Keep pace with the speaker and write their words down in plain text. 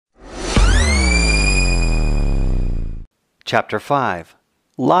Chapter 5.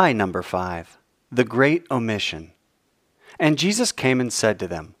 Lie number 5. The Great Omission. And Jesus came and said to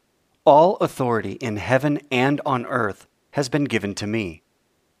them, All authority in heaven and on earth has been given to me.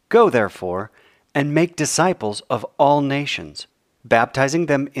 Go therefore, and make disciples of all nations, baptizing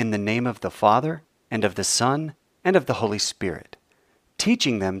them in the name of the Father, and of the Son, and of the Holy Spirit,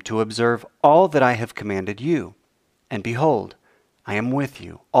 teaching them to observe all that I have commanded you. And behold, I am with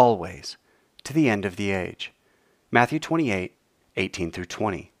you always, to the end of the age. Matthew 28, 18 through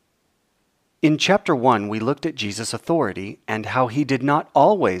 20. In chapter 1, we looked at Jesus' authority and how he did not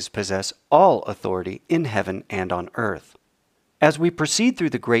always possess all authority in heaven and on earth. As we proceed through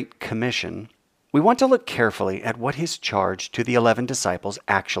the Great Commission, we want to look carefully at what his charge to the 11 disciples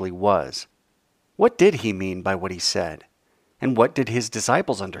actually was. What did he mean by what he said? And what did his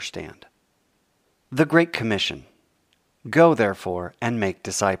disciples understand? The Great Commission. Go, therefore, and make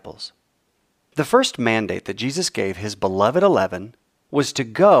disciples. The first mandate that Jesus gave his beloved 11 was to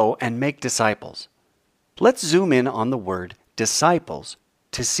go and make disciples. Let's zoom in on the word disciples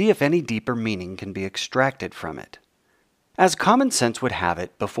to see if any deeper meaning can be extracted from it. As common sense would have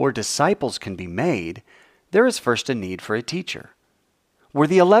it, before disciples can be made, there is first a need for a teacher. Were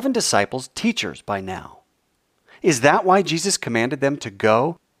the 11 disciples teachers by now? Is that why Jesus commanded them to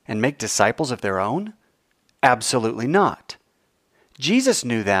go and make disciples of their own? Absolutely not. Jesus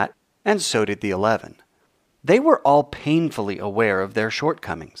knew that, and so did the 11. They were all painfully aware of their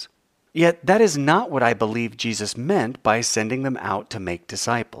shortcomings. Yet that is not what I believe Jesus meant by sending them out to make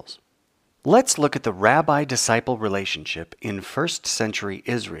disciples. Let's look at the rabbi-disciple relationship in first century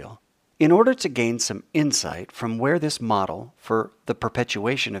Israel in order to gain some insight from where this model for the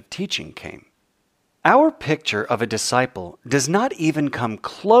perpetuation of teaching came. Our picture of a disciple does not even come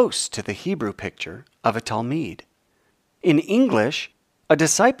close to the Hebrew picture of a talmid. In English, a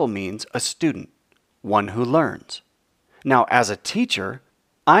disciple means a student, one who learns. Now, as a teacher,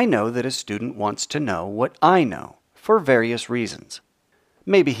 I know that a student wants to know what I know for various reasons.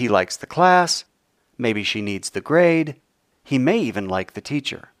 Maybe he likes the class, maybe she needs the grade, he may even like the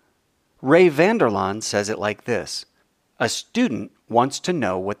teacher. Ray Vanderlaan says it like this: a student wants to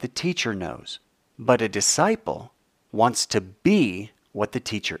know what the teacher knows, but a disciple wants to be what the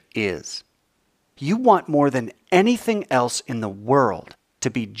teacher is. You want more than anything else in the world to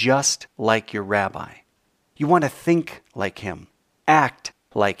be just like your rabbi. You want to think like him, act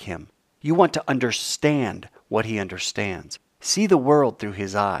like him. You want to understand what he understands, see the world through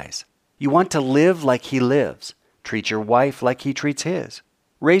his eyes. You want to live like he lives, treat your wife like he treats his,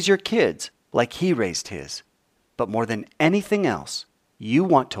 raise your kids like he raised his. But more than anything else, you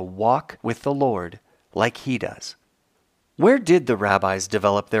want to walk with the Lord like he does. Where did the rabbis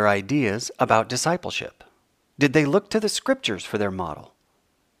develop their ideas about discipleship? Did they look to the scriptures for their model?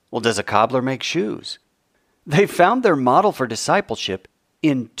 Well, does a cobbler make shoes? They found their model for discipleship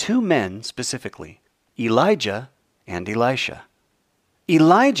in two men specifically, Elijah and Elisha.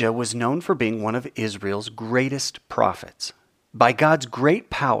 Elijah was known for being one of Israel's greatest prophets. By God's great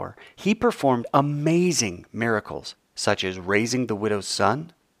power, he performed amazing miracles, such as raising the widow's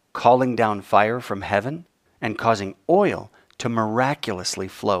son, calling down fire from heaven, and causing oil to miraculously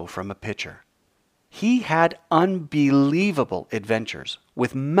flow from a pitcher. He had unbelievable adventures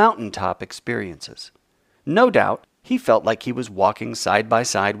with mountaintop experiences. No doubt, he felt like he was walking side by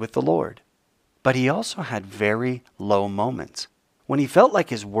side with the Lord. But he also had very low moments when he felt like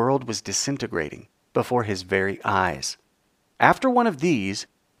his world was disintegrating before his very eyes. After one of these,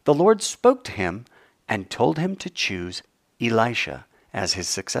 the Lord spoke to him and told him to choose Elisha as his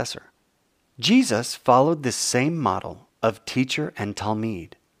successor. Jesus followed this same model of teacher and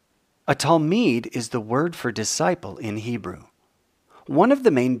talmid. A talmid is the word for disciple in Hebrew. One of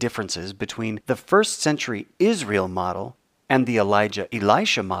the main differences between the first century Israel model and the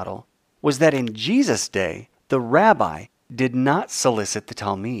Elijah-Elisha model was that in Jesus' day, the rabbi did not solicit the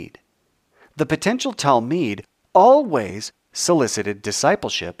talmid. The potential talmid always solicited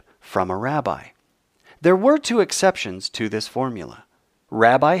discipleship from a rabbi. There were two exceptions to this formula.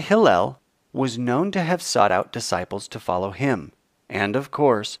 Rabbi Hillel was known to have sought out disciples to follow him, and of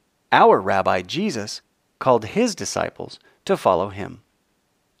course, our Rabbi Jesus called his disciples to follow him.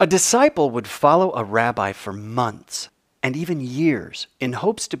 A disciple would follow a rabbi for months and even years in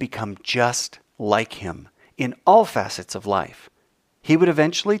hopes to become just like him in all facets of life. He would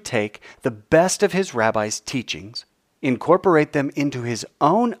eventually take the best of his rabbi's teachings, incorporate them into his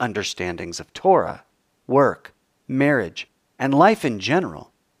own understandings of Torah, work, marriage, and life in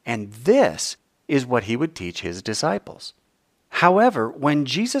general, and this is what he would teach his disciples. However, when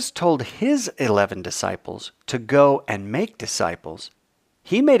Jesus told his 11 disciples to go and make disciples,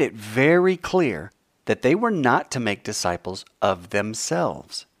 he made it very clear that they were not to make disciples of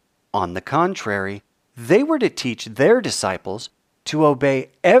themselves. On the contrary, they were to teach their disciples to obey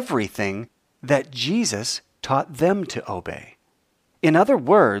everything that Jesus taught them to obey. In other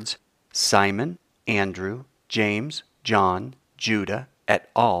words, Simon, Andrew, James, John, Judah, et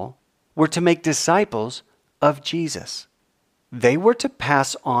al. Were to make disciples of Jesus. They were to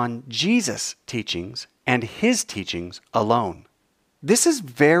pass on Jesus' teachings and his teachings alone. This is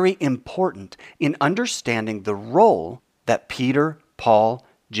very important in understanding the role that Peter, Paul,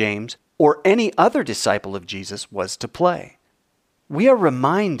 James, or any other disciple of Jesus was to play. We are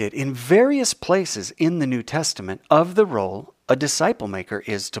reminded in various places in the New Testament of the role a disciple maker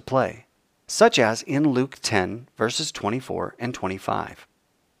is to play, such as in Luke 10, verses 24 and 25.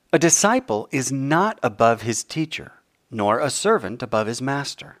 A disciple is not above his teacher, nor a servant above his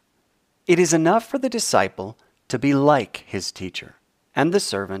master. It is enough for the disciple to be like his teacher, and the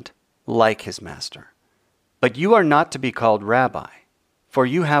servant like his master. But you are not to be called rabbi, for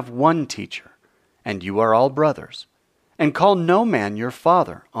you have one teacher, and you are all brothers. And call no man your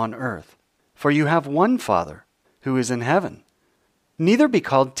father on earth, for you have one Father, who is in heaven. Neither be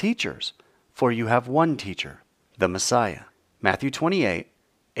called teachers, for you have one teacher, the Messiah. Matthew 28,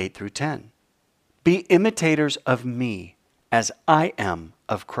 8 through 10. Be imitators of me, as I am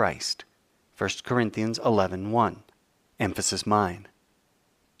of Christ. 1 Corinthians 11:1. Emphasis mine.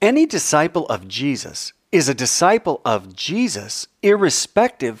 Any disciple of Jesus is a disciple of Jesus,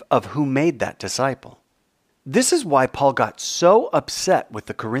 irrespective of who made that disciple. This is why Paul got so upset with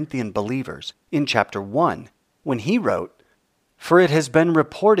the Corinthian believers in chapter 1 when he wrote, "For it has been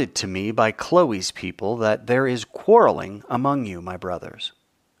reported to me by Chloe's people that there is quarreling among you, my brothers."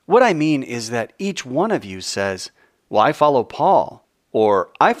 What I mean is that each one of you says, "Well, I follow Paul,"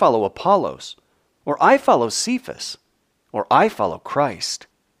 or "I follow Apollos," or "I follow Cephas," or "I follow Christ."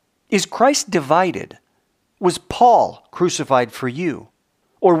 Is Christ divided? Was Paul crucified for you?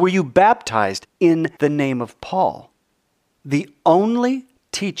 Or were you baptized in the name of Paul? The only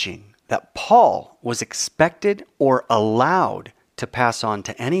teaching that Paul was expected or allowed to pass on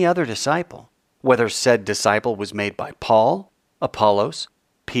to any other disciple, whether said disciple was made by Paul, Apollos,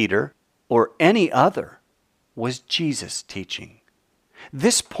 Peter, or any other, was Jesus' teaching.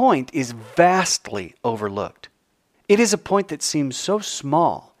 This point is vastly overlooked. It is a point that seems so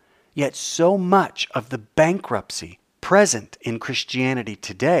small, yet so much of the bankruptcy present in Christianity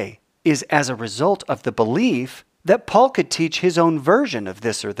today is as a result of the belief that Paul could teach his own version of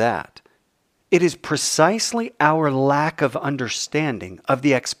this or that. It is precisely our lack of understanding of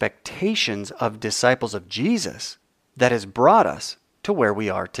the expectations of disciples of Jesus that has brought us to where we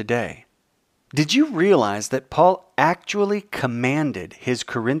are today. Did you realize that Paul actually commanded his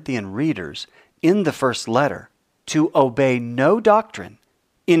Corinthian readers in the first letter to obey no doctrine,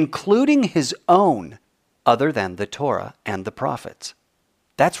 including his own, other than the Torah and the prophets?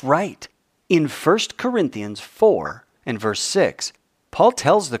 That's right. In 1 Corinthians 4 and verse 6, Paul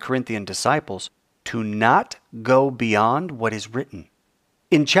tells the Corinthian disciples to not go beyond what is written.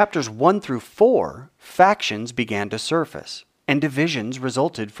 In chapters 1 through 4, factions began to surface, and divisions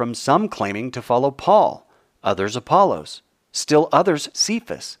resulted from some claiming to follow Paul, others Apollos, still others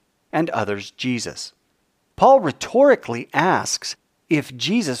Cephas, and others Jesus. Paul rhetorically asks if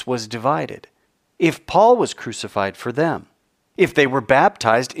Jesus was divided, if Paul was crucified for them, if they were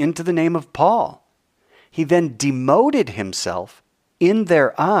baptized into the name of Paul. He then demoted himself in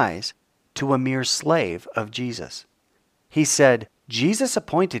their eyes to a mere slave of Jesus. He said Jesus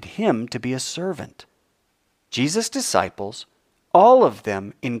appointed him to be a servant. Jesus' disciples, all of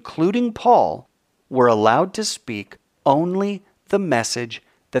them, including Paul, were allowed to speak only the message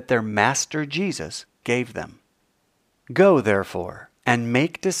that their master Jesus gave them. Go, therefore, and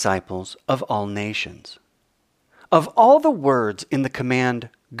make disciples of all nations. Of all the words in the command,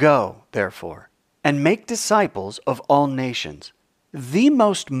 go, therefore, and make disciples of all nations, the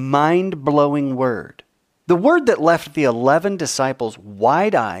most mind-blowing word, the word that left the 11 disciples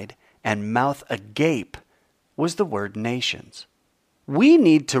wide-eyed and mouth agape, was the word nations. We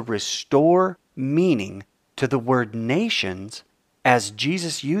need to restore meaning to the word nations as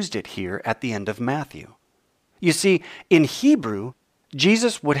Jesus used it here at the end of Matthew. You see, in Hebrew,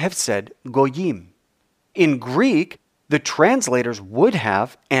 Jesus would have said goyim. In Greek, the translators would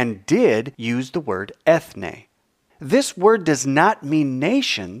have and did use the word ethne. This word does not mean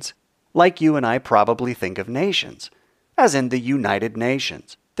nations like you and I probably think of nations, as in the United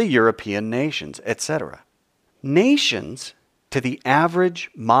Nations, the European nations, etc. Nations, to the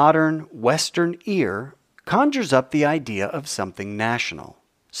average modern Western ear, conjures up the idea of something national,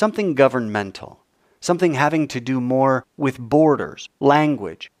 something governmental, something having to do more with borders,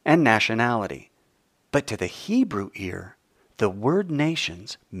 language, and nationality. But to the Hebrew ear, the word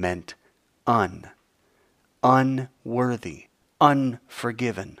nations meant unworthy,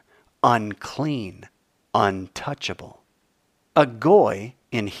 unforgiven, unclean, untouchable. A goy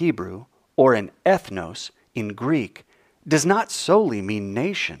in Hebrew or an ethnos in Greek does not solely mean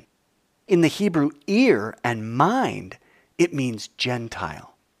nation. In the Hebrew ear and mind, it means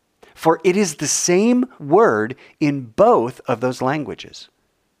Gentile. For it is the same word in both of those languages.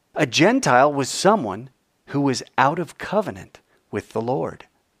 A Gentile was someone who was out of covenant with the Lord.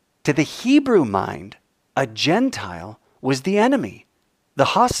 To the Hebrew mind, a Gentile was the enemy, the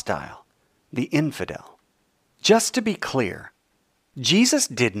hostile, the infidel. Just to be clear, Jesus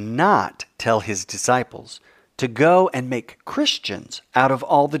did not tell his disciples to go and make Christians out of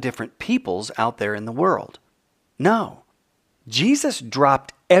all the different peoples out there in the world. No, Jesus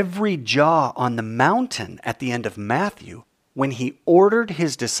dropped every jaw on the mountain at the end of Matthew when he ordered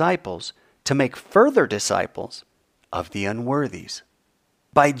his disciples to make further disciples of the unworthies.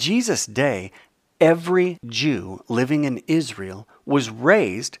 By Jesus' day, every Jew living in Israel was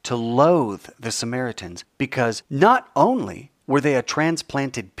raised to loathe the Samaritans because not only were they a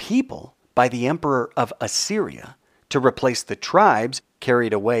transplanted people by the emperor of Assyria to replace the tribes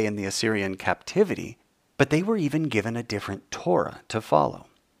carried away in the Assyrian captivity, but they were even given a different Torah to follow,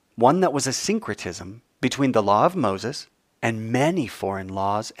 one that was a syncretism between the law of Moses and many foreign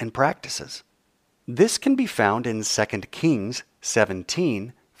laws and practices. This can be found in 2 Kings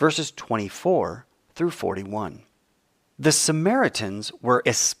 17, verses 24 through 41. The Samaritans were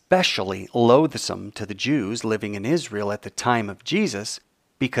especially loathsome to the Jews living in Israel at the time of Jesus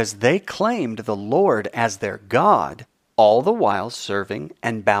because they claimed the Lord as their God, all the while serving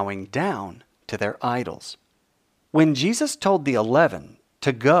and bowing down to their idols. When Jesus told the 11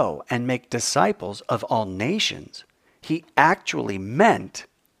 to go and make disciples of all nations, he actually meant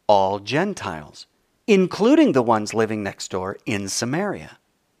all Gentiles, including the ones living next door in Samaria.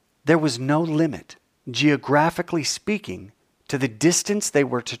 There was no limit, geographically speaking, to the distance they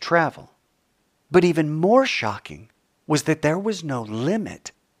were to travel. But even more shocking was that there was no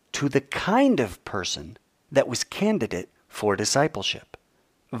limit to the kind of person that was candidate for discipleship.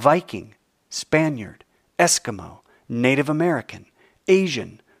 Viking, Spaniard, Eskimo, Native American,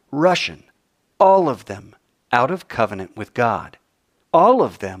 Asian, Russian, all of them out of covenant with God. All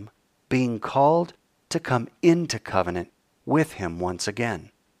of them being called to come into covenant with him once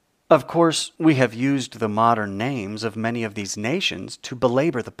again. Of course, we have used the modern names of many of these nations to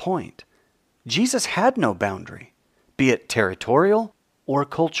belabor the point. Jesus had no boundary, be it territorial or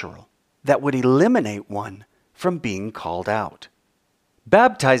cultural, that would eliminate one from being called out.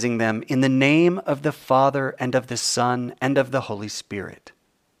 Baptizing them in the name of the Father and of the Son and of the Holy Spirit.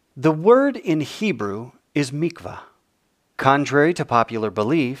 The word in Hebrew is mikvah. Contrary to popular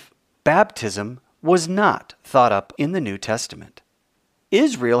belief, baptism was not thought up in the New Testament.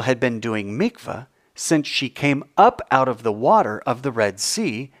 Israel had been doing mikvah since she came up out of the water of the Red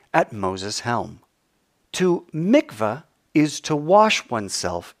Sea at Moses' helm. To mikvah is to wash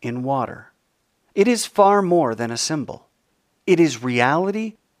oneself in water. It is far more than a symbol. It is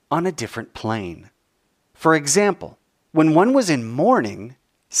reality on a different plane. For example, when one was in mourning,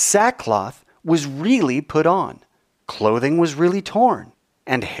 sackcloth was really put on, clothing was really torn,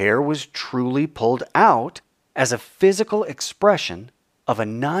 and hair was truly pulled out as a physical expression of a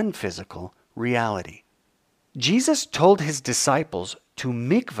non-physical reality. Jesus told his disciples to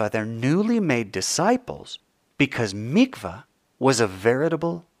mikvah their newly made disciples because mikvah was a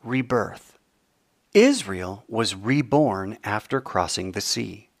veritable rebirth. Israel was reborn after crossing the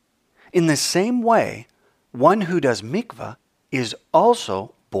sea. In the same way, one who does mikvah is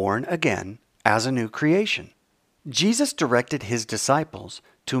also born again as a new creation. Jesus directed his disciples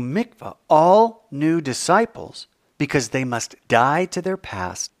to mikvah all new disciples because they must die to their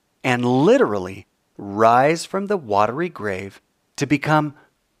past and literally rise from the watery grave to become,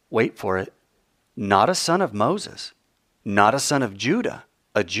 wait for it, not a son of Moses, not a son of Judah,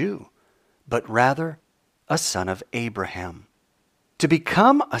 a Jew, but rather a son of Abraham. To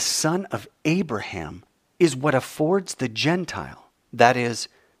become a son of Abraham is what affords the Gentile, that is,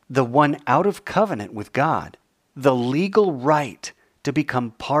 the one out of covenant with God, the legal right to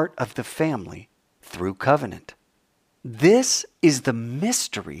become part of the family through covenant. This is the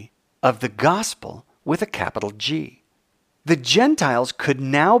mystery of the gospel with a capital G. The Gentiles could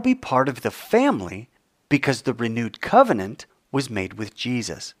now be part of the family because the renewed covenant was made with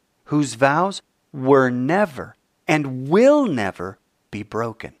Jesus, whose vows were never and will never be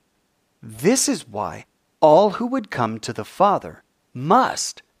broken. This is why all who would come to the Father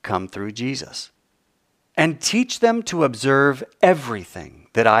must come through Jesus. And teach them to observe everything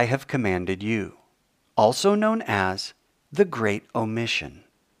that I have commanded you. also known as the Great Omission.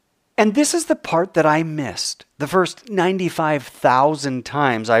 And this is the part that I missed the first 95,000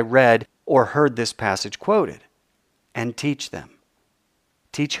 times I read or heard this passage quoted. And teach them.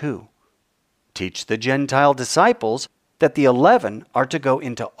 Teach who? Teach the Gentile disciples that the 11 are to go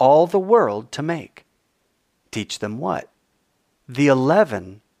into all the world to make. Teach them what? The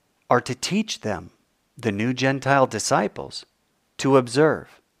 11 are to teach them, the new Gentile disciples, to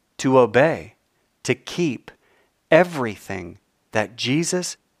observe, to obey, to keep everything that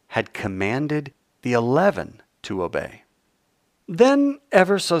Jesus had commanded the 11 to obey. Then,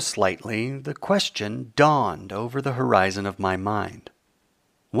 ever so slightly, the question dawned over the horizon of my mind.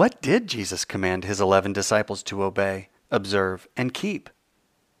 What did Jesus command his 11 disciples to obey, observe, and keep?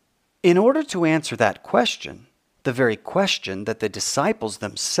 In order to answer that question, the very question that the disciples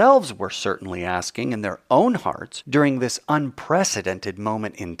themselves were certainly asking in their own hearts during this unprecedented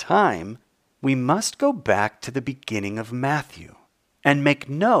moment in time, we must go back to the beginning of Matthew and make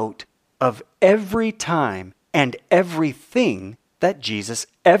note of every time and everything that Jesus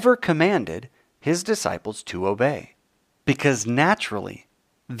ever commanded his disciples to obey. Because naturally,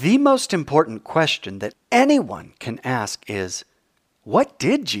 the most important question that anyone can ask is, what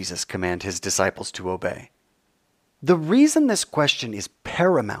did Jesus command his disciples to obey? The reason this question is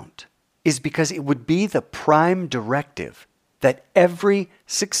paramount is because it would be the prime directive that every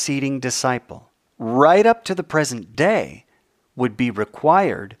succeeding disciple, right up to the present day, would be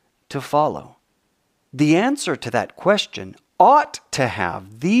required to follow. The answer to that question ought to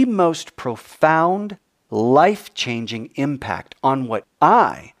have the most profound, life-changing impact on what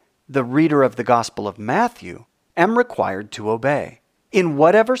I, the reader of the Gospel of Matthew, am required to obey, in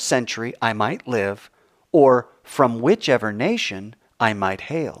whatever century I might live, or from whichever nation I might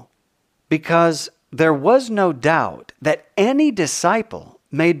hail. Because there was no doubt that any disciple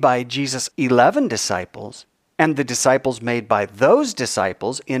made by Jesus' 11 disciples, and the disciples made by those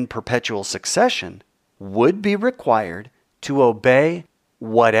disciples in perpetual succession, would be required to obey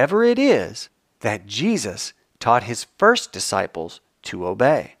whatever it is that Jesus taught his first disciples to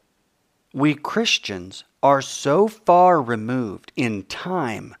obey. We Christians are so far removed in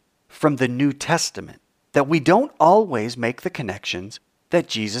time from the New Testament that we don't always make the connections that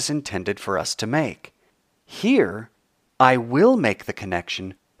Jesus intended for us to make. Here, I will make the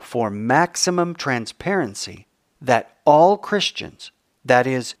connection for maximum transparency that all Christians, that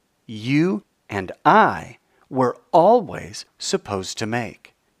is, you and I, were always supposed to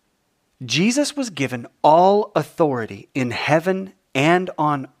make. Jesus was given all authority in heaven and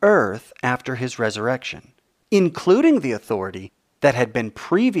on earth after his resurrection, including the authority that had been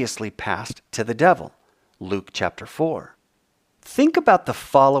previously passed to the devil. Luke chapter 4. Think about the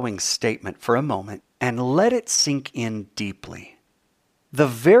following statement for a moment and let it sink in deeply. The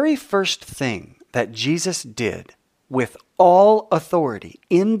very first thing that Jesus did with all authority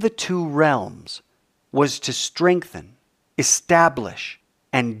in the two realms was to strengthen, establish,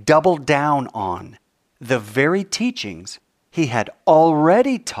 and double down on the very teachings he had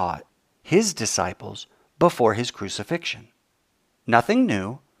already taught his disciples before his crucifixion. Nothing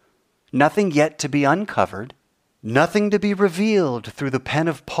new, nothing yet to be uncovered, nothing to be revealed through the pen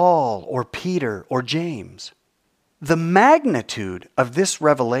of Paul or Peter or James. The magnitude of this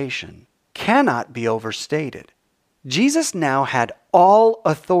revelation cannot be overstated. Jesus now had all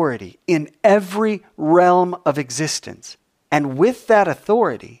authority in every realm of existence, and with that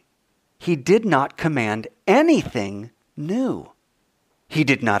authority, he did not command anything new. He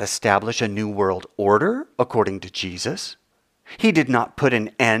did not establish a new world order according to Jesus. He did not put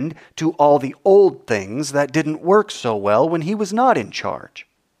an end to all the old things that didn't work so well when he was not in charge.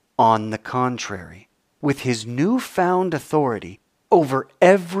 On the contrary, with his newfound authority over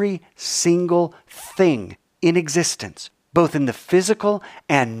every single thing in existence, both in the physical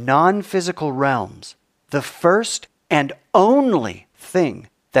and non-physical realms, the first and only thing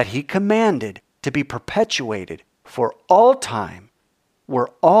that he commanded to be perpetuated for all time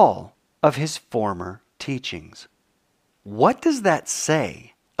were all of his former teachings. What does that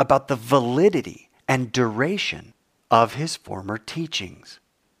say about the validity and duration of his former teachings?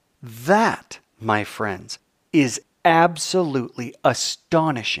 That, my friends, is absolutely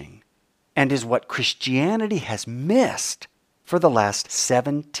astonishing and is what Christianity has missed for the last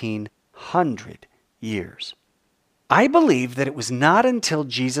 1,700 years. I believe that it was not until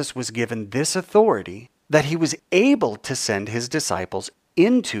Jesus was given this authority that he was able to send his disciples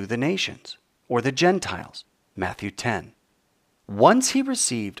into the nations, or the Gentiles, Matthew 10. Once he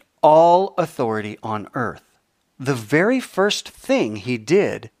received all authority on earth, the very first thing he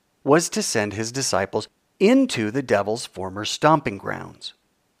did was to send his disciples into the devil's former stomping grounds.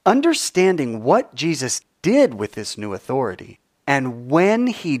 Understanding what Jesus did with this new authority and when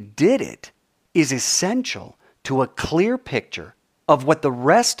he did it is essential to a clear picture of what the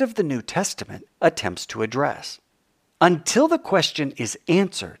rest of the New Testament attempts to address. Until the question is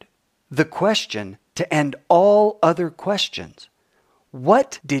answered, the question to end all other questions,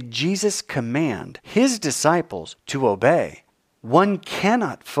 what did Jesus command his disciples to obey? One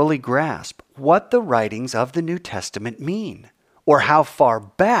cannot fully grasp what the writings of the New Testament mean, or how far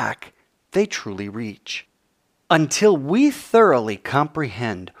back they truly reach. Until we thoroughly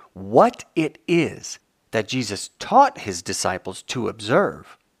comprehend what it is that Jesus taught his disciples to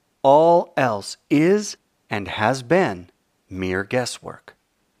observe, all else is and has been mere guesswork.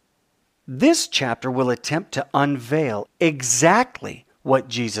 This chapter will attempt to unveil exactly what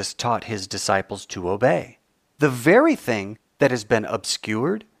Jesus taught his disciples to obey, the very thing that has been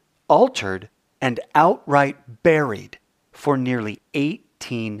obscured, altered, and outright buried for nearly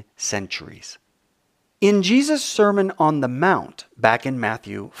 18 centuries. In Jesus' Sermon on the Mount, back in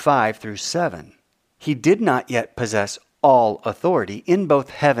Matthew 5 through 7, he did not yet possess all authority in both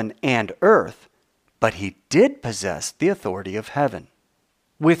heaven and earth, but he did possess the authority of heaven.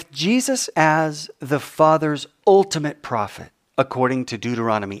 With Jesus as the Father's ultimate prophet, according to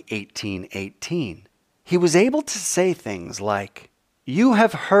Deuteronomy 18:18, he was able to say things like, "You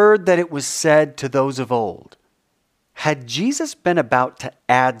have heard that it was said to those of old." Had Jesus been about to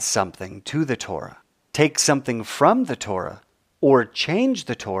add something to the Torah, take something from the Torah, or change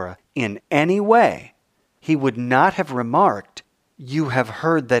the Torah in any way, he would not have remarked, "You have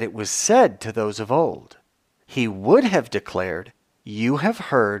heard that it was said to those of old." He would have declared, "You have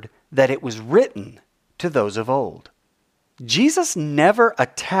heard that it was written to those of old." Jesus never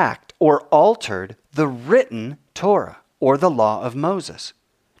attacked or altered the written Torah or the law of Moses,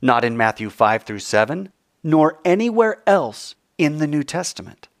 not in Matthew 5 through 7, nor anywhere else in the New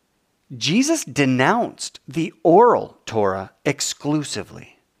Testament. Jesus denounced the oral Torah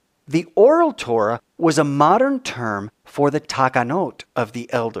exclusively. The oral Torah was a modern term for the takanot of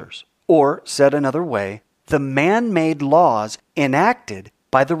the elders, or, said another way, the man-made laws enacted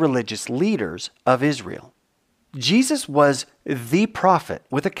by the religious leaders of Israel. Jesus was the prophet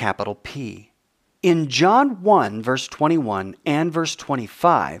with a capital P. In John 1, verse 21 and verse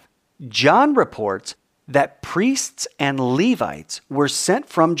 25, John reports that priests and Levites were sent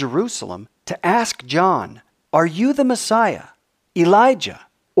from Jerusalem to ask John, "Are you the Messiah, Elijah,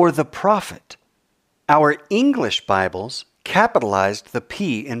 or the prophet?" Our English Bibles capitalized the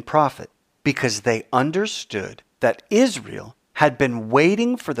P in prophet because they understood that Israel had been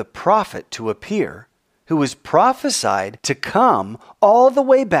waiting for the prophet to appear, who was prophesied to come all the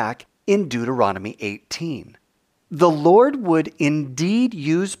way back in Deuteronomy 18. The Lord would indeed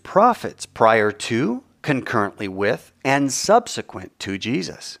use prophets prior to, concurrently with, and subsequent to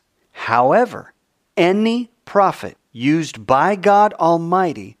Jesus. However, any prophet used by God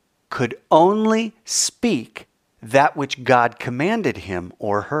Almighty could only speak that which God commanded him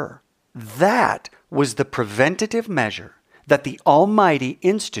or her. That was the preventative measure that the Almighty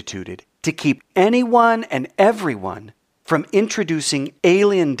instituted to keep anyone and everyone from introducing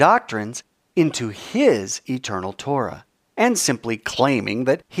alien doctrines into his eternal Torah and simply claiming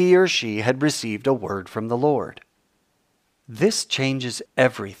that he or she had received a word from the Lord. This changes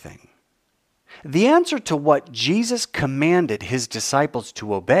everything. The answer to what Jesus commanded his disciples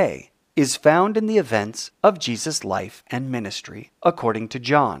to obey is found in the events of Jesus' life and ministry, according to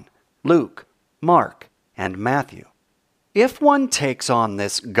John, Luke, Mark, and Matthew. If one takes on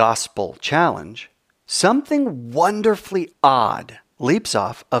this gospel challenge, something wonderfully odd leaps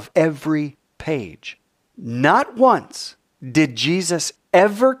off of every page. Not once did Jesus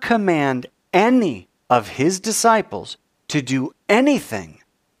ever command any of his disciples to do anything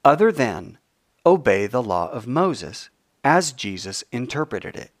other than obey the law of Moses as Jesus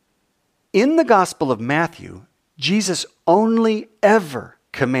interpreted it. In the Gospel of Matthew, Jesus only ever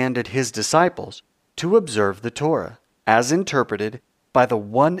commanded his disciples to observe the Torah as interpreted by the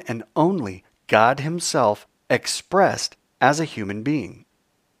one and only God himself expressed as a human being.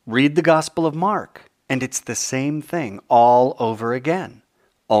 Read the Gospel of Mark, and it's the same thing all over again.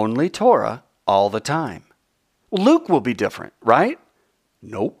 Only Torah all the time. Luke will be different, right?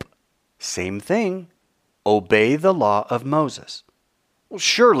 Nope. Same thing. Obey the law of Moses. Well,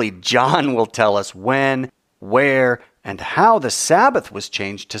 surely John will tell us when, where, and how the Sabbath was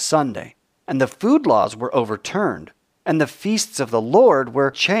changed to Sunday, and the food laws were overturned, and the feasts of the Lord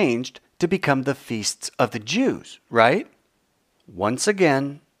were changed to become the feasts of the Jews, right? Once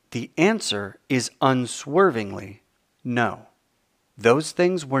again, the answer is unswervingly no. Those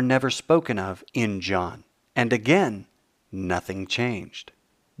things were never spoken of in John, and again, nothing changed.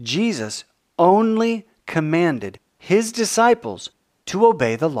 Jesus only commanded his disciples to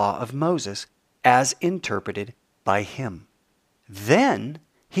obey the law of Moses as interpreted by him. Then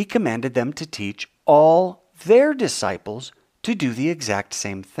he commanded them to teach all their disciples to do the exact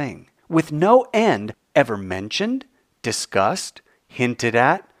same thing, with no end ever mentioned, discussed, hinted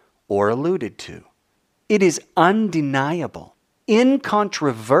at, or alluded to. It is undeniable,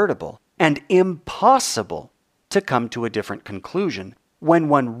 incontrovertible, and impossible to come to a different conclusion when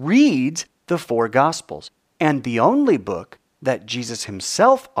one reads the four Gospels and the only book that Jesus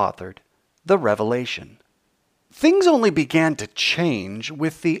himself authored, the Revelation. Things only began to change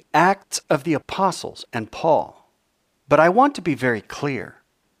with the Acts of the Apostles and Paul. But I want to be very clear.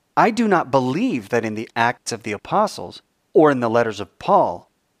 I do not believe that in the Acts of the Apostles or in the letters of Paul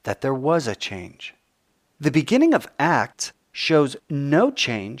that there was a change. The beginning of Acts shows no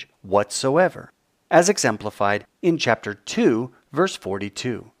change whatsoever, as exemplified in chapter 2, verse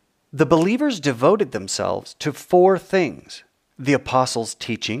 42. The believers devoted themselves to four things: the apostles'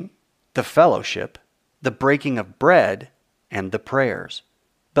 teaching, the fellowship, the breaking of bread, and the prayers.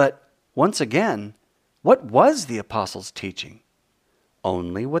 But once again, what was the apostles' teaching?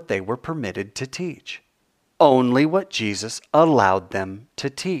 Only what they were permitted to teach. Only what Jesus allowed them to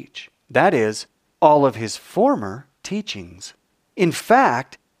teach. That is, all of his former teachings. In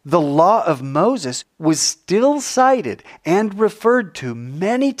fact, the law of Moses was still cited and referred to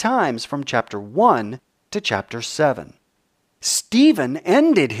many times from chapter 1 to chapter 7. Stephen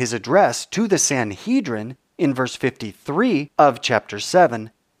ended his address to the Sanhedrin in verse 53 of chapter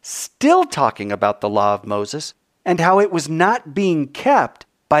 7, still talking about the law of Moses and how it was not being kept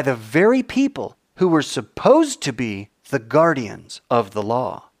by the very people who were supposed to be the guardians of the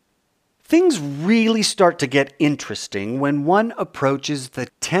law. Things really start to get interesting when one approaches the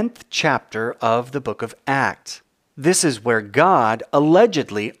 10th chapter of the book of Acts. This is where God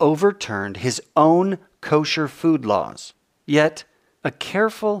allegedly overturned his own kosher food laws. Yet, a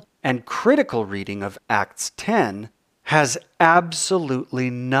careful and critical reading of Acts 10 has absolutely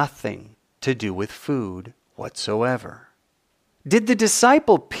nothing to do with food whatsoever. Did the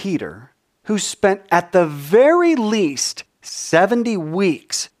disciple Peter, who spent at the very least 70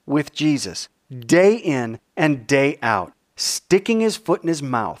 weeks with Jesus, day in and day out, sticking his foot in his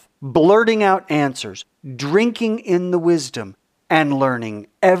mouth, blurting out answers, drinking in the wisdom, and learning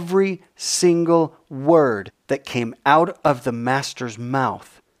every single word that came out of the Master's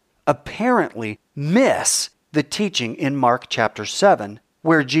mouth, apparently miss the teaching in Mark chapter 7,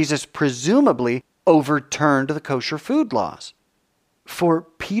 where Jesus presumably overturned the kosher food laws? For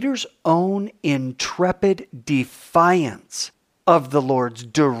Peter's own intrepid defiance of the Lord's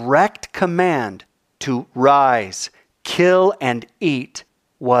direct command to rise, kill, and eat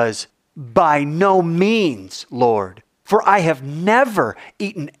was, "By no means, Lord, for I have never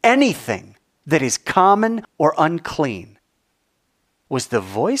eaten anything that is common or unclean." Was the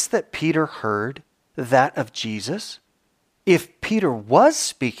voice that Peter heard that of Jesus? If Peter was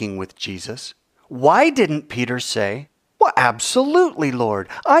speaking with Jesus, why didn't Peter say, "Well, absolutely, Lord,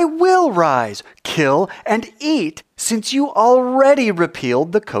 I will rise, kill, and eat, since you already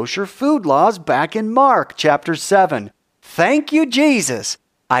repealed the kosher food laws back in Mark chapter 7. Thank you, Jesus.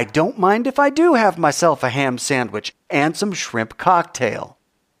 I don't mind if I do have myself a ham sandwich and some shrimp cocktail."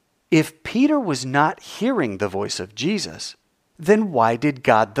 If Peter was not hearing the voice of Jesus, then why did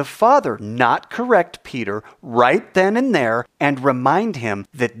God the Father not correct Peter right then and there and remind him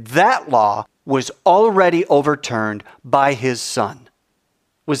that that law was already overturned by his Son?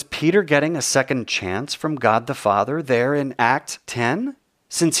 Was Peter getting a second chance from God the Father there in Acts 10?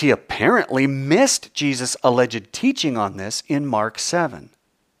 Since he apparently missed Jesus' alleged teaching on this in Mark 7.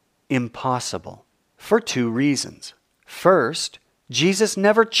 Impossible, for two reasons. First, Jesus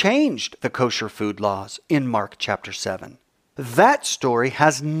never changed the kosher food laws in Mark chapter 7. That story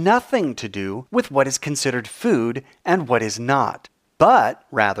has nothing to do with what is considered food and what is not, but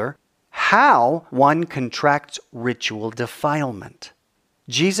rather how one contracts ritual defilement.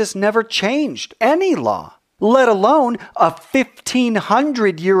 Jesus never changed any law, let alone a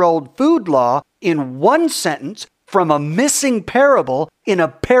 1,500-year-old food law in one sentence from a missing parable in a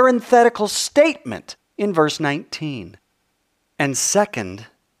parenthetical statement in verse 19. And second,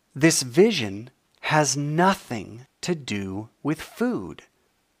 this vision has nothing to do with food.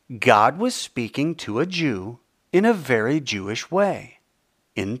 God was speaking to a Jew in a very Jewish way,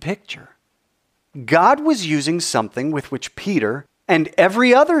 in picture. God was using something with which Peter and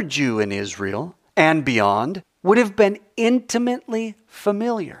every other Jew in Israel and beyond would have been intimately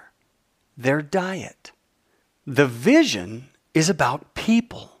familiar: their diet. The vision is about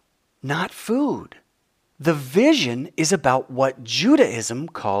people, not food. The vision is about what Judaism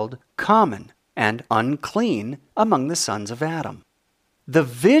called common and unclean among the sons of Adam. The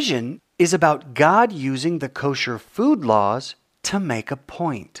vision is about God using the kosher food laws to make a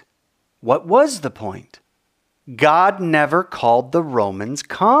point. What was the point? God never called the Romans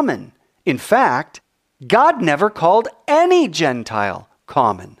common. In fact, God never called any Gentile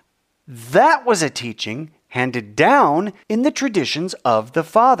common. That was a teaching handed down in the traditions of the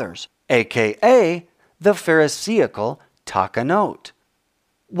fathers, aka the Pharisaical takanot.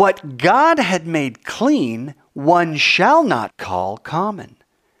 What God had made clean, one shall not call common.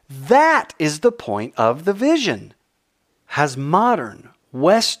 That is the point of the vision. Has modern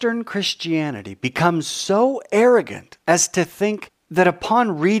Western Christianity become so arrogant as to think that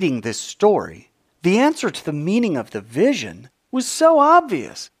upon reading this story, the answer to the meaning of the vision was so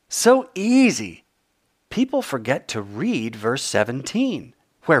obvious, so easy? People forget to read verse 17,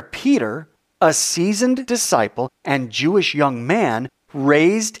 where Peter, a seasoned disciple and Jewish young man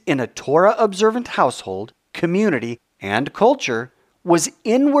raised in a Torah-observant household, community, and culture, was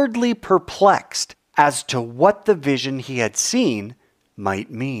inwardly perplexed as to what the vision he had seen might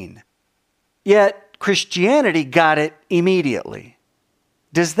mean. Yet Christianity got it immediately.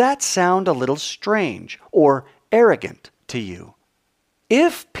 Does that sound a little strange or arrogant to you?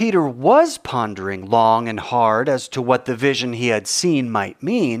 If Peter was pondering long and hard as to what the vision he had seen might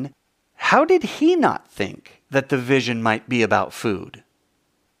mean, how did he not think that the vision might be about food?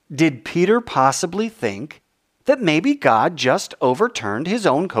 Did Peter possibly think that maybe God just overturned his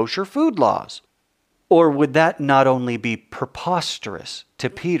own kosher food laws? Or would that not only be preposterous to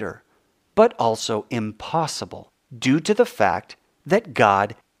Peter, but also impossible due to the fact that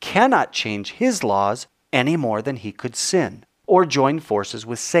God cannot change his laws any more than he could sin or join forces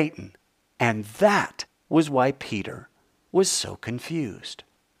with Satan? And that was why Peter was so confused.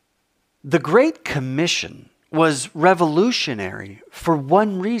 The Great Commission was revolutionary for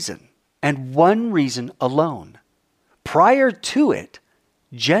one reason, and one reason alone. Prior to it,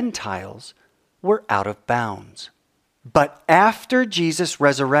 Gentiles were out of bounds. But after Jesus'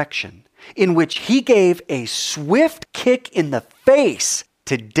 resurrection, in which he gave a swift kick in the face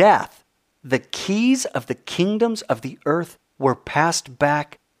to death, the keys of the kingdoms of the earth were passed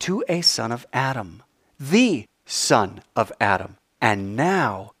back to a son of Adam, the son of Adam. And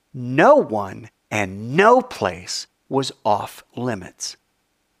now, no one and no place was off limits.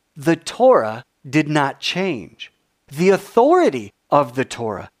 The Torah did not change. The authority of the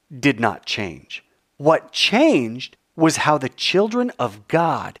Torah did not change. What changed was how the children of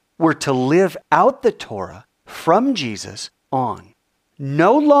God were to live out the Torah from Jesus on.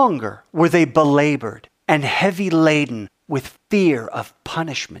 No longer were they belabored and heavy laden with fear of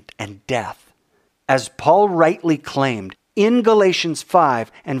punishment and death. As Paul rightly claimed in Galatians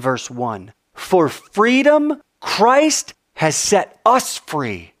 5 and verse 1, "For freedom Christ has set us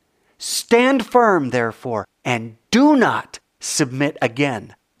free. Stand firm, therefore, and do not submit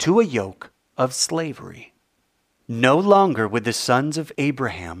again to a yoke of slavery." No longer would the sons of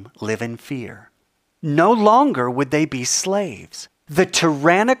Abraham live in fear. No longer would they be slaves. The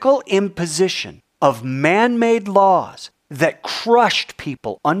tyrannical imposition of man-made laws that crushed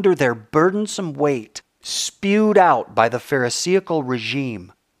people under their burdensome weight, spewed out by the Pharisaical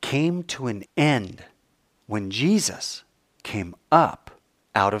regime, came to an end when Jesus came up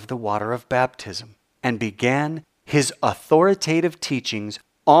out of the water of baptism and began his authoritative teachings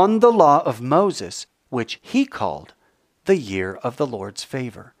on the law of Moses, which he called the year of the Lord's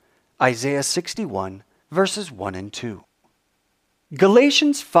favor. Isaiah 61, verses 1 and 2.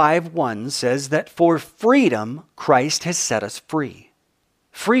 Galatians 5:1 says that for freedom, Christ has set us free.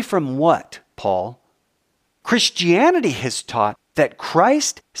 Free from what, Paul? Christianity has taught that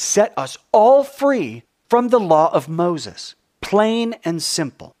Christ set us all free from the law of Moses, plain and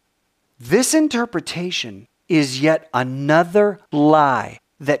simple. This interpretation is yet another lie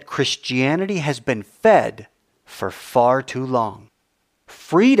that Christianity has been fed for far too long.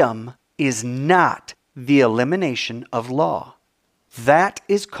 Freedom is not the elimination of law. That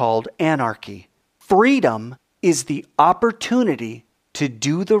is called anarchy. Freedom is the opportunity to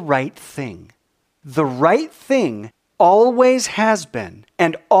do the right thing. The right thing always has been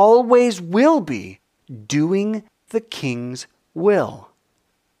and always will be doing the King's will.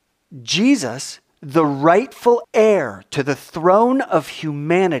 Jesus, the rightful heir to the throne of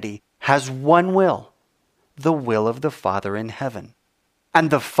humanity, has one will, the will of the Father in heaven.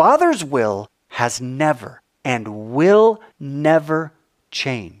 And the Father's will has never and will never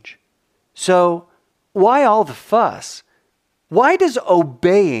change. So, why all the fuss? Why does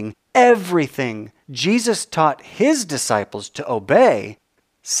obeying everything Jesus taught his disciples to obey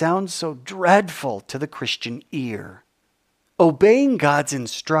sounds so dreadful to the Christian ear. Obeying God's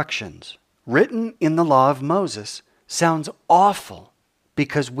instructions, written in the law of Moses, sounds awful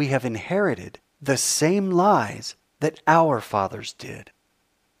because we have inherited the same lies that our fathers did.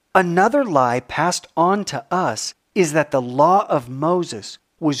 Another lie passed on to us is that the law of Moses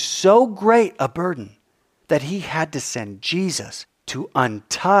was so great a burden that he had to send Jesus to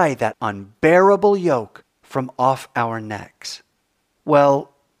untie that unbearable yoke from off our necks.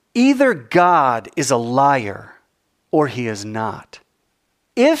 Well, either God is a liar or he is not.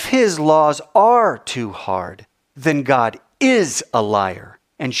 If his laws are too hard, then God is a liar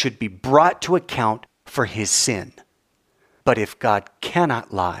and should be brought to account for his sin. But if God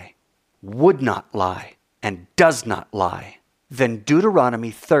cannot lie, would not lie, and does not lie, then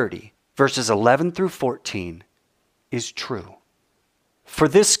Deuteronomy 30, verses 11 through 14, is true. For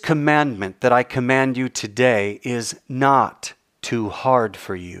this commandment that I command you today is not too hard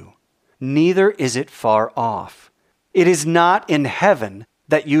for you, neither is it far off. It is not in heaven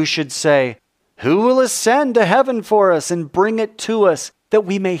that you should say, "Who will ascend to heaven for us and bring it to us, that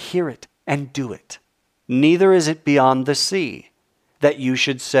we may hear it and do it?" Neither is it beyond the sea, that you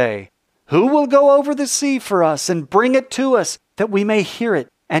should say, "Who will go over the sea for us and bring it to us, that we may hear it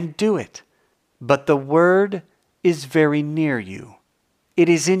and do it?" But the word is very near you. It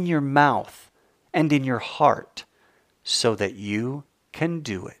is in your mouth and in your heart, so that you can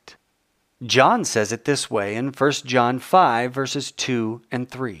do it. John says it this way in 1 John 5, verses 2 and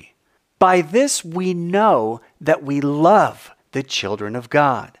 3. By this we know that we love the children of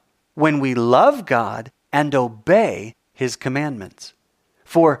God, when we love God and obey his commandments.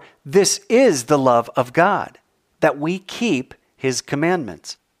 For this is the love of God, that we keep his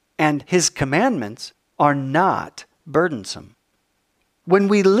commandments, and his commandments are not burdensome. When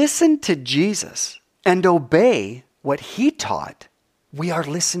we listen to Jesus and obey what he taught, we are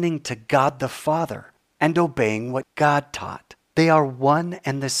listening to God the Father and obeying what God taught. They are one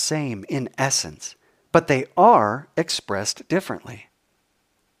and the same in essence, but they are expressed differently.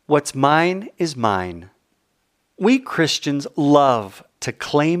 What's mine is mine. We Christians love to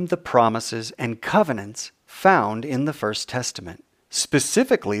claim the promises and covenants found in the First Testament,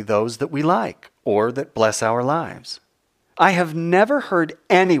 specifically those that we like or that bless our lives. I have never heard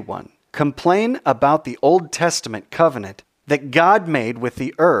anyone complain about the Old Testament covenant that God made with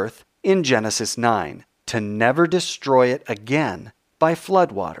the earth in Genesis 9 to never destroy it again by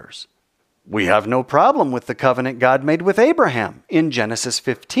floodwaters. We have no problem with the covenant God made with Abraham in Genesis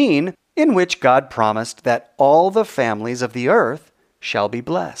 15, in which God promised that all the families of the earth shall be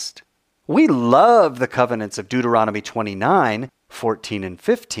blessed. We love the covenants of Deuteronomy 29, 14 and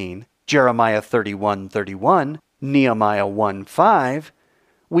 15, Jeremiah 31:31, Nehemiah 1:5.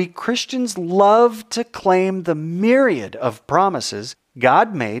 We Christians love to claim the myriad of promises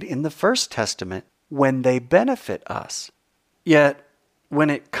God made in the First Testament when they benefit us. Yet, when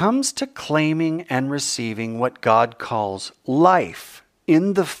it comes to claiming and receiving what God calls life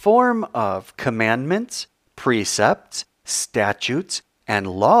in the form of commandments, precepts, statutes, and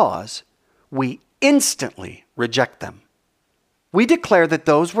laws, we instantly reject them. We declare that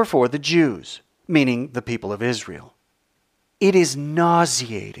those were for the Jews, meaning the people of Israel. It is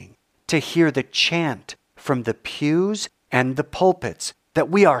nauseating to hear the chant from the pews and the pulpits that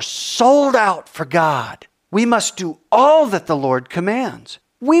we are sold out for God. We must do all that the Lord commands.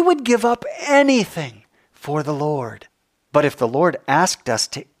 We would give up anything for the Lord. But if the Lord asked us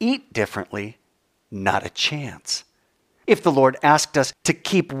to eat differently, not a chance. If the Lord asked us to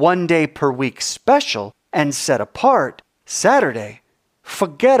keep one day per week special and set apart, Saturday,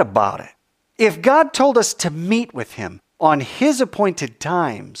 forget about it. If God told us to meet with him on his appointed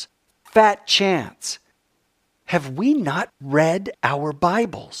times, fat chance. Have we not read our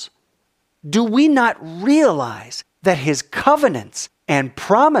Bibles? Do we not realize that his covenants and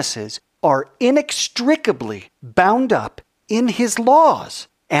promises are inextricably bound up in his laws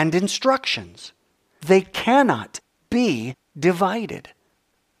and instructions? They cannot be divided.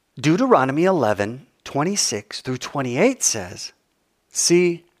 Deuteronomy 11:26 through 28 says,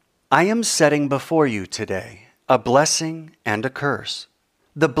 "See, I am setting before you today a blessing and a curse.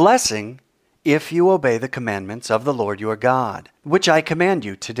 The blessing, if you obey the commandments of the Lord your God, which I command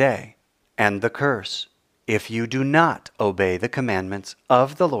you today, and the curse, if you do not obey the commandments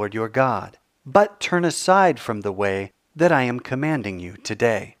of the Lord your God, but turn aside from the way that I am commanding you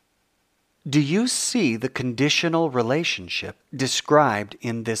today." Do you see the conditional relationship described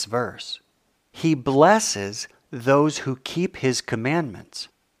in this verse? He blesses those who keep his commandments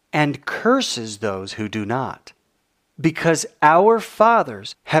and curses those who do not. Because our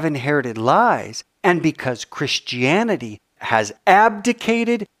fathers have inherited lies, and because Christianity has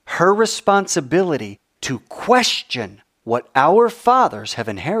abdicated her responsibility to question what our fathers have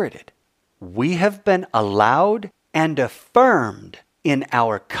inherited. We have been allowed and affirmed in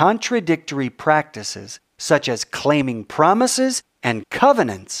our contradictory practices, such as claiming promises and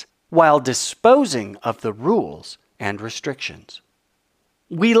covenants while disposing of the rules and restrictions.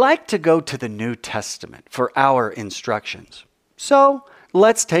 We like to go to the New Testament for our instructions. So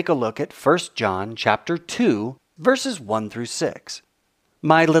let's take a look at 1 John chapter 2, verses 1 through 6.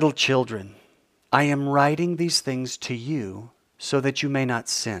 My little children, I am writing these things to you so that you may not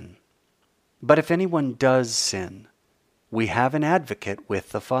sin. But if anyone does sin, we have an advocate with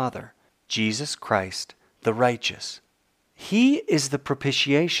the Father, Jesus Christ, the righteous. He is the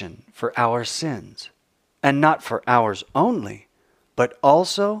propitiation for our sins, and not for ours only, but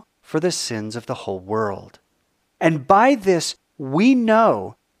also for the sins of the whole world. And by this we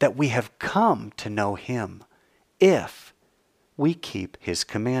know that we have come to know Him, if we keep His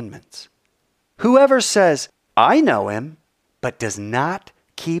commandments. Whoever says, I know Him, but does not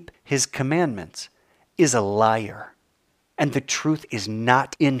keep His commandments, is a liar, and the truth is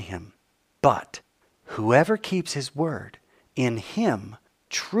not in him. But whoever keeps His word, in him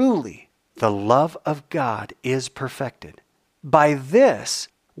truly the love of God is perfected. By this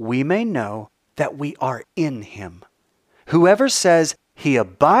we may know that we are in Him. Whoever says he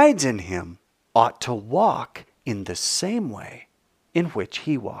abides in Him ought to walk in the same way in which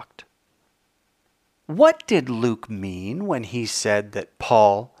He walked. What did Luke mean when he said that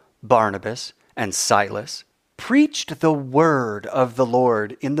Paul, Barnabas, and Silas preached the word of the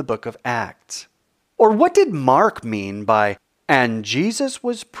Lord in the book of Acts? Or what did Mark mean by, and Jesus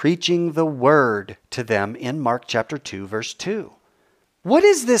was preaching the word to them in Mark chapter 2, verse 2? What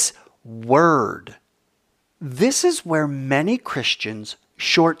is this word? This is where many Christians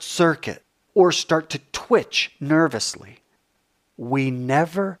short circuit or start to twitch nervously. We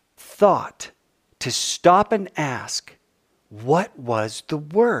never thought to stop and ask, what was the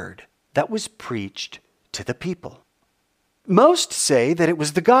word that was preached to the people? Most say that it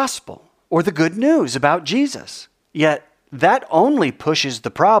was the gospel or the good news about Jesus. Yet that only pushes the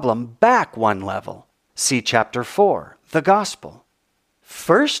problem back one level. See chapter 4, the gospel.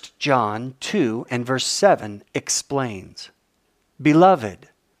 1 John 2 and verse 7 explains, Beloved,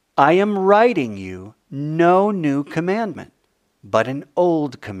 I am writing you no new commandment, but an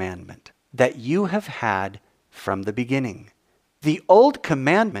old commandment that you have had from the beginning. The old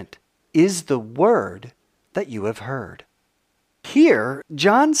commandment is the word that you have heard. Here,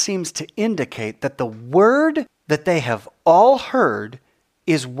 John seems to indicate that the word that they have all heard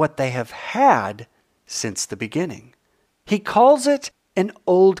is what they have had since the beginning. He calls it an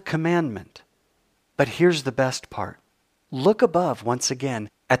old commandment. But here's the best part. Look above once again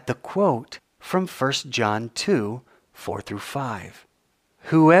at the quote from 1 John 2, 4 through 5.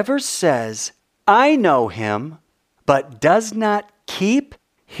 Whoever says, I know Him, but does not keep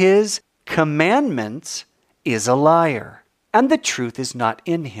His commandments is a liar, and the truth is not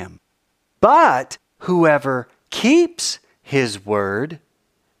in him. But whoever keeps His word,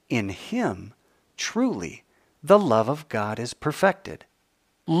 in him truly the love of God is perfected.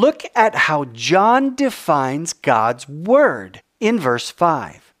 Look at how John defines God's word in verse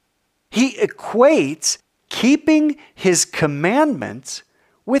 5. He equates keeping His commandments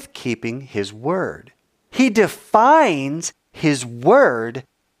with keeping His word. He defines His word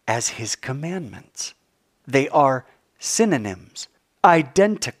as His commandments. They are synonyms,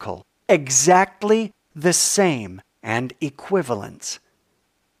 identical, exactly the same, and equivalents.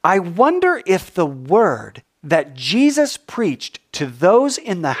 I wonder if the word that Jesus preached to those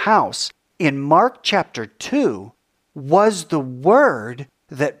in the house in Mark chapter 2 was the word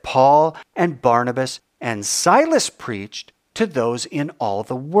that Paul and Barnabas and Silas preached to those in all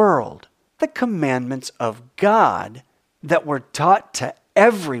the world, the commandments of God that were taught to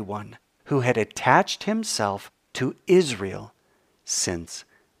everyone who had attached himself to Israel since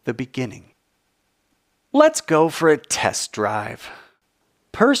the beginning. Let's go for a test drive.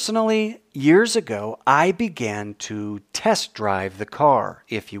 Personally, years ago, I began to test drive the car,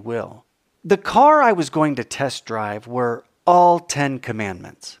 if you will. The car I was going to test drive were all 10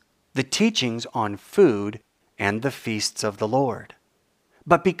 commandments, the teachings on food, and the feasts of the Lord.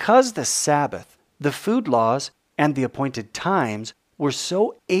 But because the Sabbath, the food laws, and the appointed times were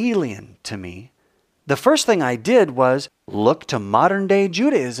so alien to me, the first thing I did was look to modern-day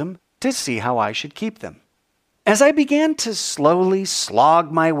Judaism to see how I should keep them. As I began to slowly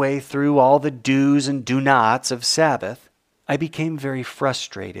slog my way through all the do's and do-nots of Sabbath, I became very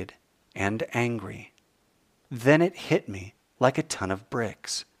frustrated and angry. Then it hit me like a ton of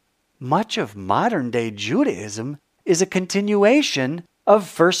bricks. Much of modern-day Judaism is a continuation of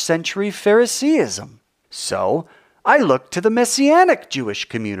first century Phariseeism. So I looked to the Messianic Jewish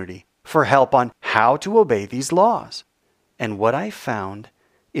community for help on how to obey these laws. And what I found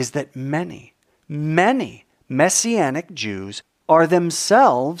is that many Messianic Jews are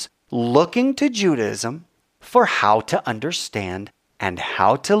themselves looking to Judaism for how to understand and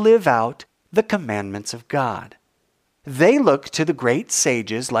how to live out the commandments of God. They look to the great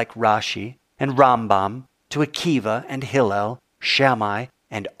sages like Rashi and Rambam, to Akiva and Hillel, Shammai,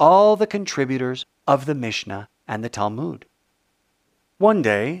 and all the contributors of the Mishnah and the Talmud. One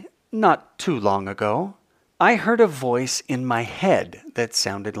day, not too long ago, I heard a voice in my head that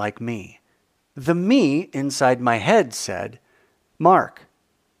sounded like me. The me inside my head said, "Mark,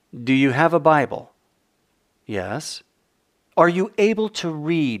 do you have a Bible?" "Yes." "Are you able to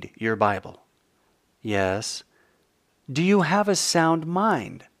read your Bible?" "Yes." "Do you have a sound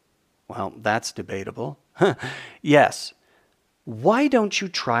mind?" "Well, that's debatable." "Yes." "Why don't you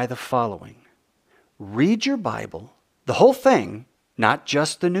try the following? Read your Bible, the whole thing, not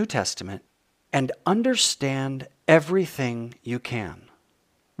just the New Testament, and understand everything you can.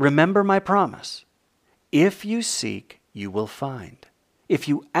 Remember my promise. If you seek, you will find. If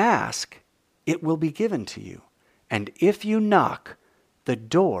you ask, it will be given to you. And if you knock, the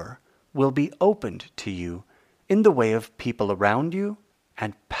door will be opened to you in the way of people around you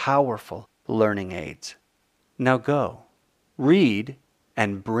and powerful learning aids. Now go, read,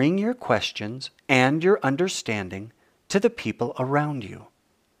 and bring your questions and your understanding to the people around you.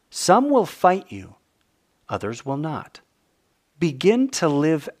 Some will fight you, others will not. Begin to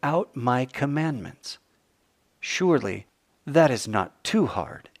live out my commandments. Surely that is not too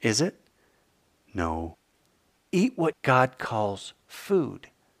hard, is it? No. Eat what God calls food.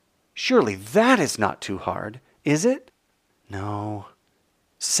 Surely that is not too hard, is it? No.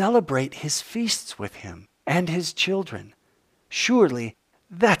 Celebrate his feasts with him and his children. Surely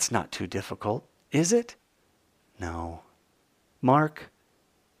that's not too difficult, is it? No. Mark,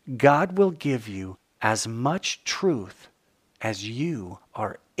 God will give you as much truth as you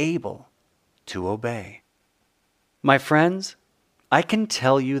are able to obey. My friends, I can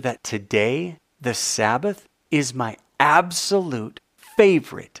tell you that today, the Sabbath, is my absolute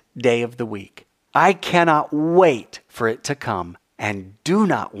favorite day of the week. I cannot wait for it to come and do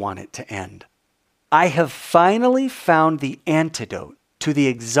not want it to end. I have finally found the antidote to the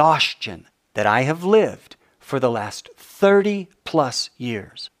exhaustion that I have lived for the last 30 plus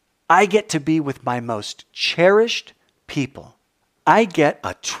years. I get to be with my most cherished people. I get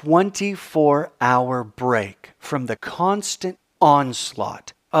a 24-hour break from the constant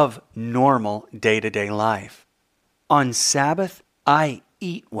onslaught of normal day-to-day life. On Sabbath, I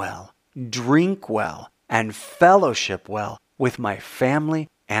eat well, drink well, and fellowship well with my family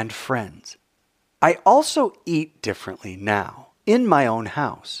and friends. I also eat differently now, in my own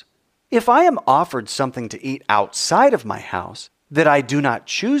house. If I am offered something to eat outside of my house that I do not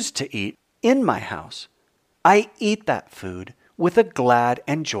choose to eat in my house, I eat that food with a glad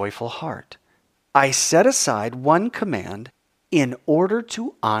and joyful heart. I set aside one command in order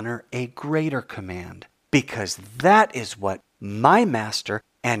to honor a greater command, because that is what my Master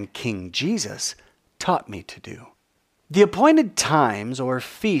and King Jesus taught me to do. The appointed times or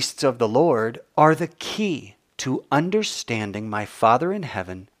feasts of the Lord are the key to understanding my Father in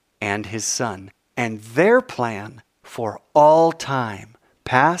heaven and his Son and their plan for all time,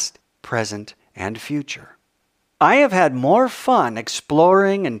 past, present, and future. I have had more fun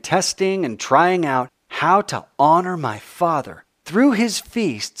exploring and testing and trying out how to honor my Father through his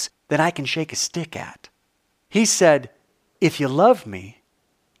feasts than I can shake a stick at. He said, "If you love me,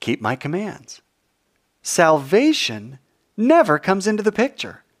 keep my commands." Salvation never comes into the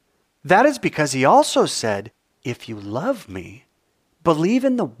picture. That is because he also said, "If you love me, believe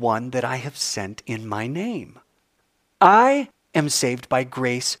in the one that I have sent in my name." I am saved by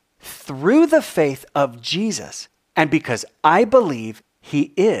grace through the faith of Jesus, and because I believe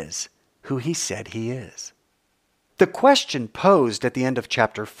he is who he said he is. The question posed at the end of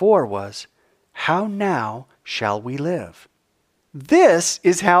chapter 4 was, how now shall we live? This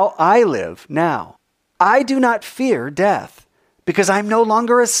is how I live now. I do not fear death because I'm no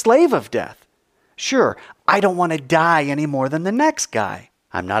longer a slave of death. Sure, I don't want to die any more than the next guy.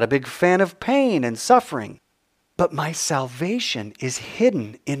 I'm not a big fan of pain and suffering. But my salvation is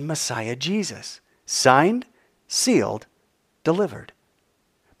hidden in Messiah Jesus, signed, sealed, delivered.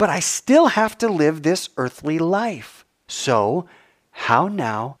 But I still have to live this earthly life. So, how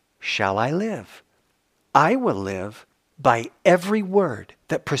now shall I live? I will live by every word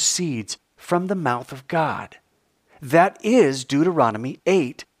that proceeds from the mouth of God. That is Deuteronomy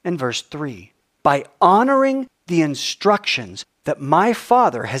 8 and verse 3. By honoring the instructions that my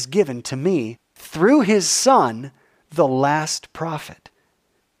Father has given to me through his Son, the last prophet.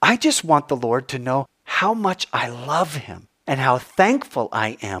 I just want the Lord to know how much I love him and how thankful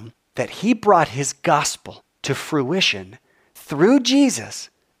I am that he brought his gospel to fruition through Jesus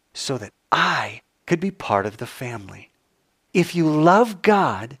so that I could be part of the family. If you love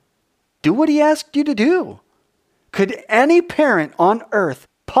God, do what he asked you to do. Could any parent on earth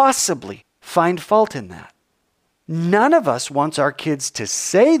possibly find fault in that? None of us wants our kids to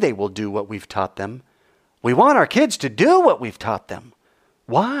say they will do what we've taught them. We want our kids to do what we've taught them.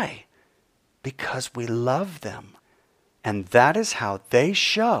 Why? Because we love them. And that is how they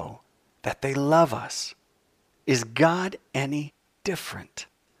show that they love us. Is God any different?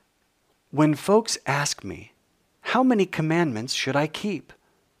 When folks ask me, how many commandments should I keep?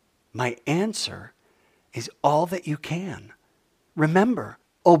 My answer is all that you can. Remember,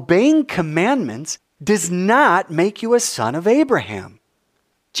 obeying commandments does not make you a son of Abraham.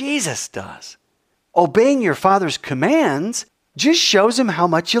 Jesus does. Obeying your Father's commands just shows him how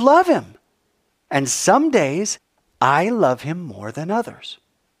much you love him. And some days, I love him more than others.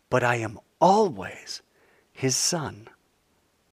 But I am always his son.